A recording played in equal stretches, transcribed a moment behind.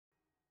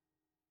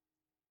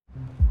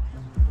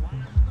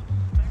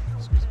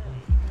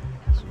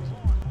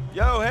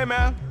Yo, hey,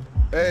 man.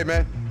 Hey,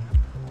 man.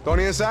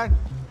 Tony inside?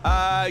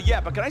 Yeah,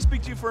 but can I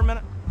speak to you for a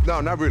minute?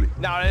 No, not really.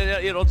 No,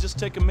 it'll just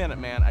take a minute,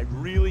 man. I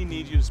really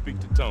need you to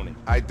speak to Tony.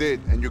 I did,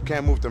 and you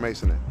can't move to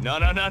Masonette. No,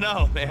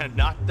 man.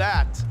 Not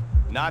that.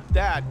 Not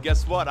that.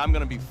 Guess what? I'm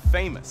gonna be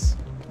famous.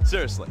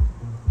 Seriously.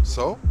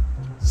 So?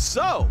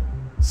 So,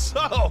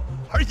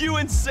 are you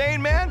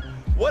insane, man?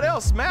 What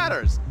else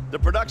matters? The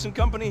production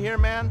company here,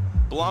 man,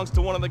 belongs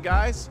to one of the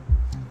guys.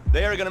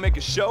 They are gonna make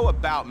a show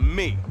about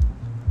me.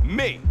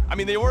 Me. I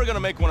mean, they were gonna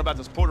make one about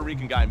this Puerto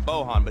Rican guy in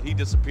Bohan, but he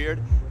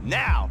disappeared.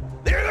 Now,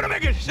 they're gonna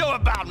make a show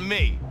about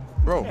me.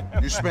 Bro,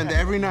 you spend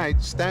every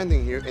night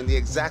standing here in the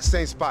exact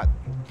same spot.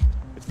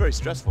 It's very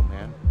stressful,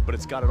 man, but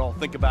it's got it all.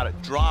 Think about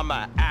it.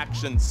 Drama,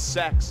 action,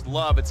 sex,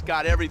 love, it's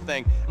got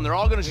everything. And they're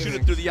all gonna shoot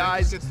it through the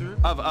eyes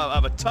of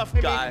a tough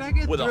guy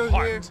with a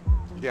heart.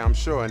 Yeah, I'm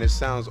sure, and it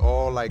sounds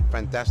all like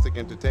fantastic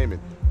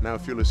entertainment. Now,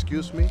 if you'll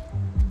excuse me,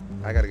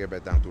 I gotta get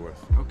back down to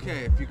earth. Okay,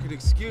 if you could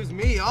excuse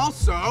me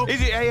also.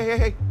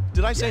 Hey.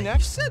 Did I say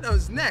next? You said I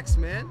was next,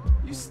 man.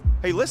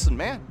 Hey, listen,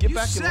 man. Get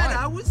back in line. You said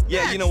I was next.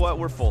 Yeah, you know what?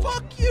 We're full.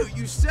 Fuck you.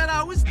 You said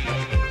I was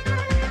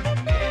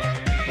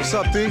What's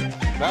up, T?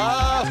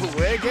 Oh,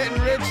 we're getting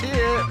rich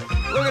here.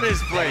 Look at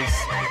this place.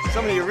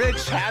 So many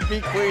rich, happy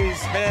queens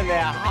spending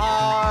their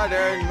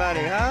hard-earned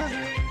money, huh?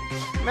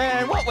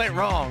 Man, what went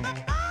wrong?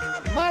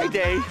 My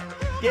day,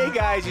 gay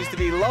guys used to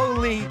be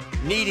lonely,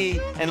 needy,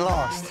 and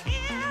lost.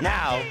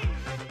 Now,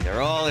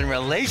 they're all in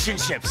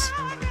relationships,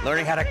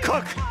 learning how to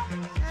cook.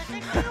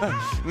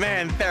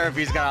 Man,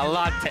 therapy's got a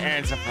lot to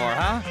answer for,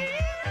 huh?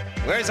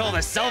 Where's all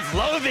the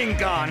self-loathing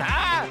gone,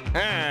 huh?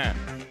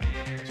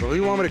 So who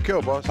you want me to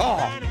kill, boss?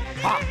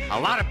 A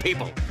lot of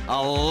people.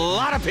 A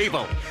lot of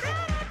people.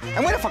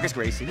 And where the fuck is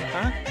Gracie,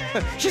 huh?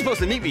 She's supposed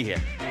to meet me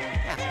here.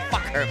 Ah,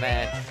 fuck her,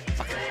 man.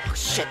 Fuck her. Oh,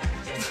 shit.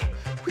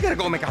 We gotta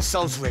go make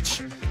ourselves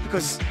rich.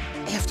 Because,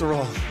 after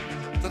all,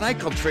 the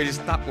nightclub trade is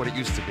not what it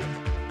used to be.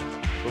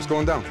 What's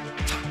going down?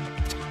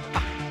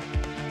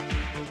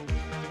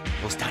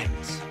 Those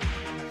diamonds.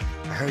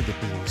 I heard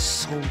they're being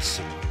sold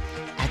soon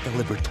at the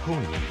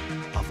Libertonian,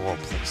 of all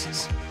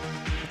places.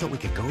 I thought we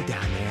could go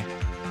down there,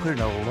 put in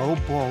a low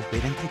ball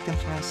bid, and take them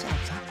for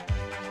ourselves, huh?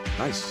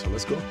 Nice, so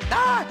let's go.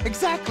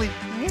 Exactly.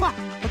 Mwah.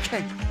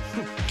 Okay.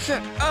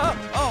 Shit.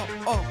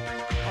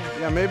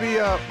 Yeah, maybe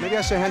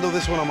I should handle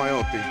this one on my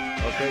own, T.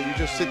 Okay, you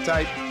just sit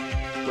tight,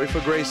 wait for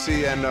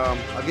Gracie, and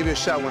I'll give you a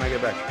shot when I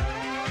get back.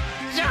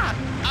 John,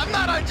 I'm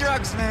not on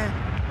drugs, man.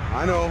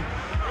 I know.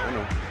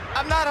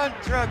 I'm not on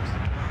drugs.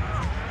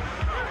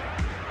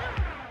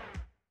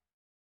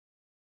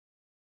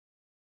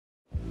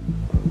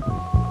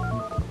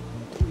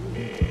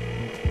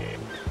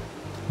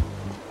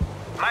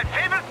 My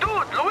favorite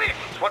dude, Luis.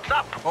 What's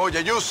up? Oh, yeah,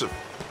 Yusuf.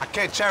 I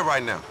can't chat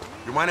right now.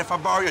 You mind if I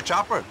borrow your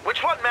chopper?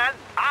 Which one, man?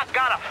 I've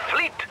got a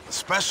fleet. The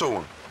special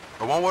one.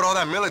 The one with all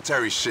that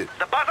military shit.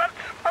 The Ballad?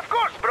 Of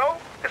course, bro.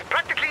 It's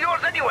practically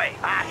yours anyway.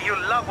 You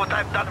love what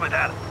I've done with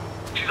her.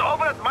 She's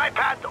over at my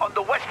pad on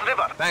the West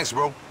River. Thanks,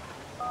 bro.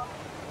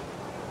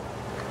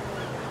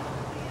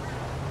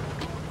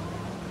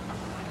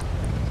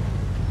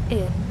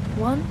 In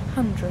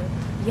 100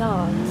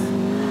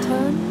 yards,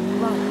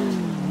 turn right.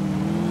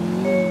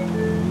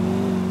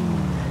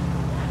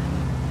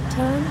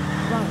 Turn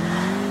right.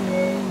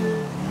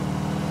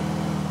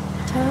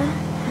 Turn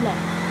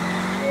left.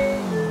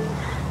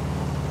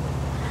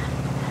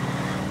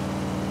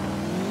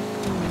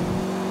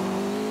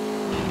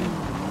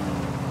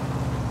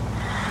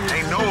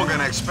 Ain't no one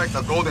gonna expect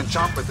a golden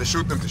chopper to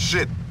shoot them to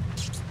shit.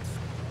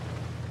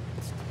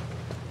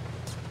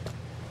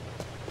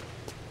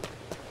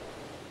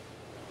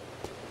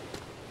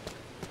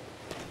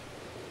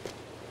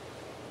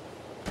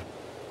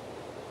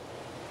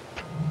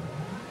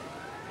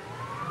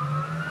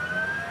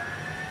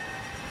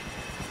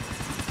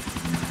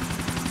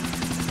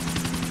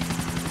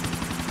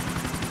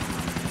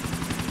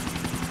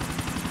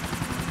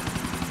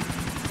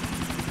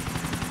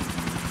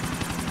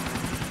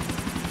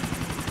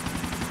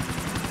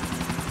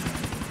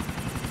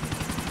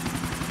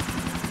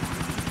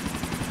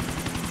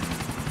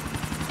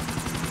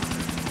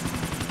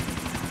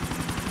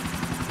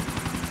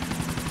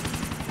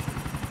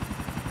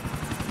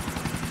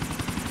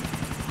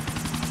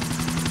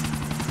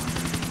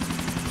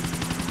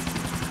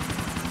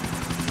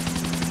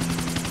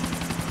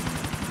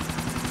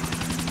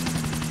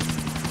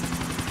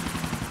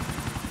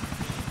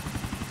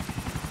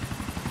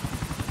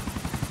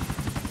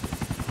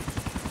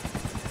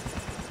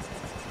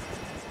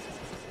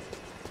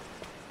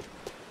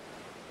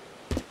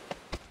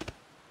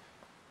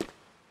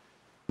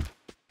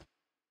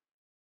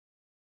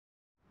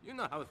 You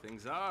know how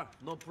things are.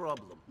 No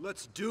problem.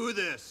 Let's do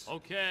this.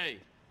 Okay,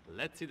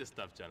 let's see the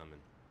stuff, gentlemen.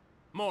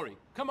 Maury,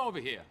 come over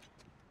here.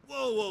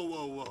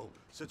 Whoa.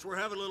 Since we're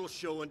having a little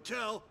show and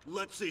tell,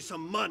 let's see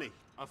some money.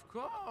 Of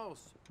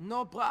course.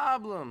 No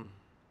problem.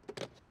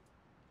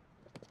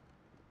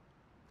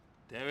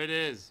 There it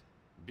is.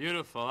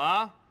 Beautiful,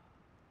 huh?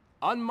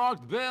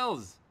 Unmarked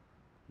bills.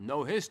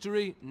 No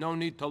history, no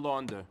need to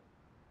launder.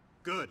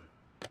 Good.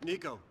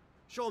 Nico,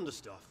 show him the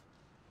stuff.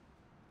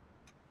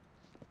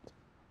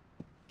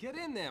 Get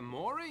in there,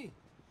 Maury.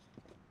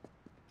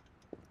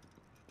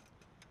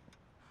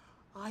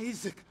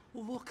 Isaac,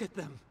 look at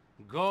them.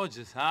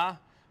 Gorgeous, huh?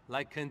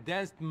 Like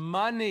condensed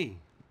money.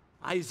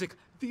 Isaac,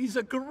 these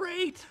are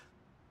great.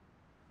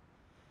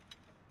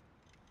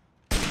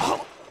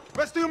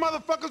 Rest of you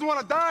motherfuckers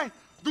wanna die?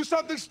 Do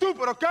something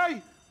stupid,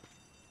 okay?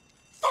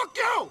 Fuck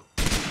you!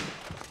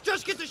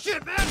 Just get the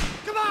shit, man!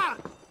 Come on!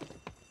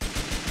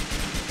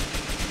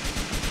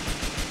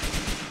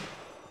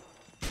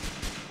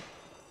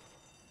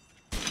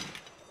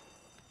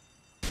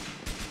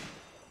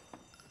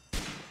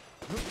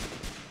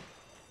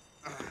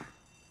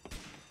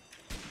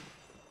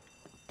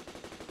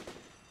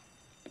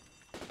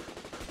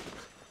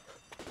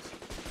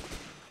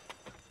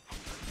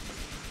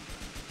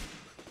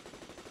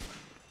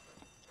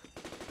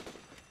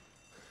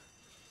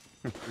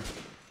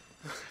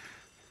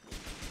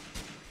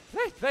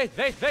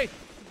 Wait!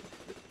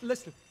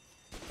 Listen,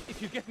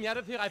 if you get me out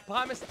of here, I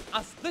promise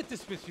I'll split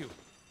this with you.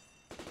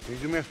 Can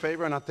you do me a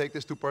favor and not take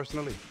this too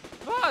personally?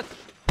 What?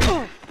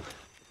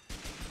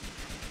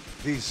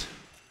 These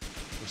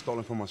were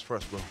stolen from us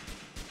first, bro.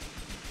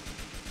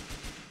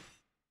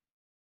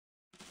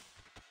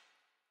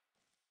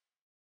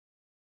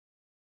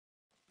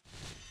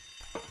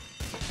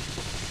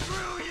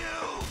 Screw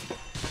you!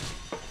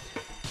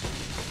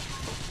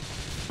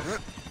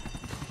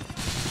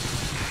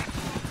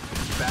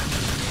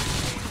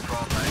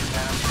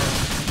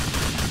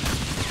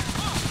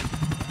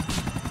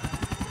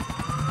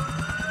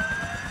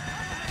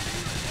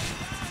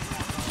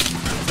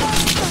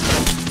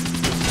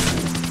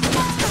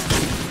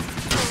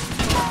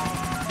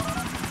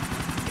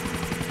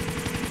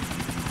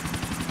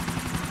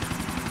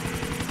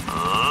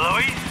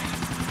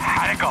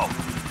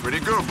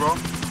 Pretty good, bro.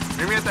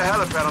 Meet me at the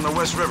helipad on the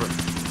West River.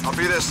 I'll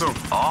be there soon.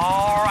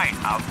 All right,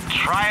 I'll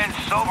try and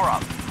sober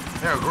up.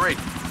 Yeah, great.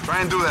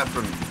 Try and do that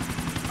for me.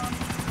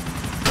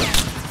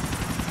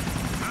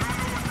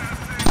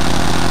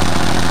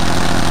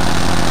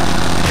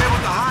 I'm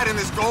able to hide in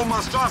this gold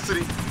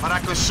monstrosity, but I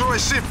can sure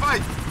as shit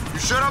fight. You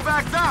should have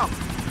backed down.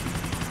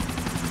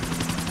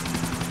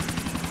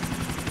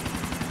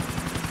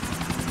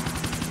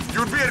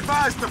 You'd be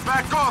advised to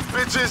back off,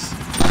 bitches.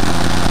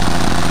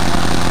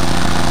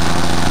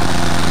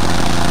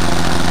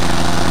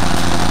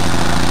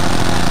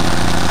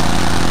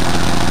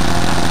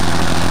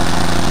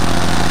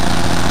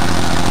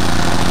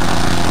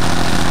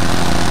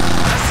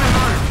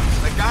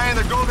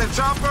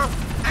 Chopper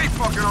ain't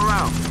fucking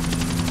around.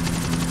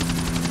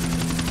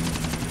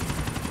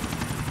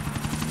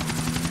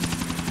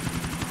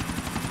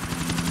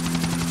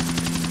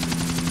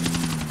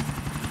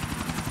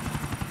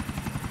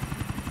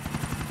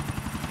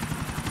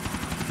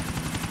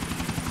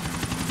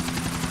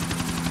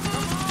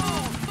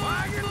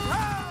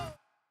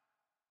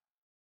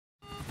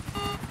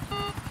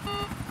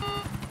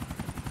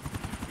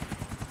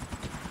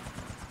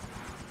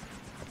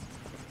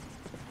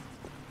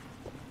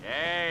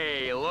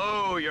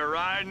 You're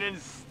riding in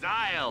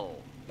style.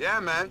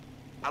 Yeah, man.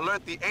 I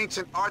learned the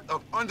ancient art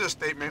of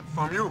understatement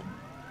from you.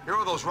 Here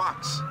are those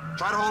rocks.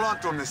 Try to hold on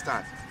to them this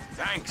time.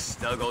 Thanks.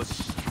 They'll go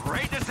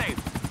straight to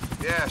safety.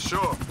 Yeah,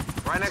 sure.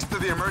 Right next to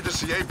the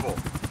emergency 8-ball.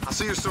 I'll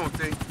see you soon,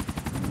 T.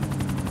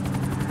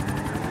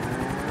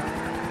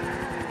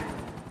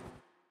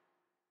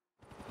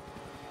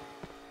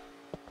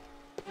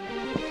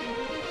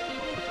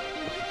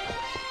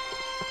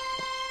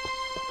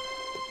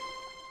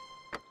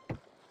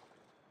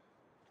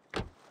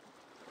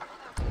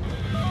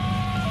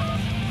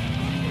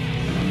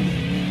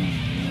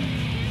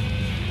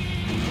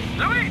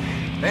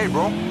 Hey,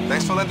 bro.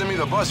 Thanks for lending me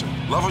the buzzer.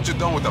 Love what you've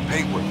done with the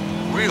paintwork.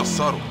 Real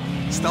subtle.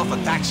 Stealth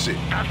attack shit.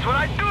 That's what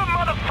I do,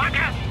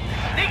 motherfucker!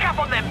 Sneak up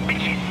on them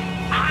bitches,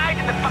 hide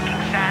in the fucking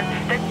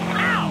sand, then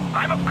pow!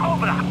 I'm a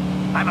cobra!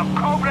 I'm a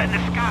cobra in the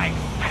sky,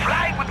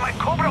 flying with my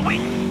cobra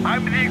wings.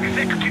 I'm the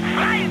executive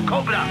flying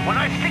cobra. When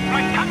I stick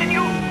my tongue in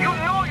you, you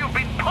know you've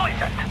been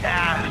poisoned.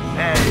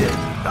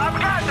 I'm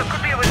glad there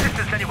could be a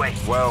resistance anyway.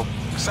 Well,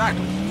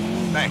 exactly.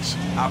 Thanks.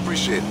 I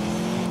appreciate it.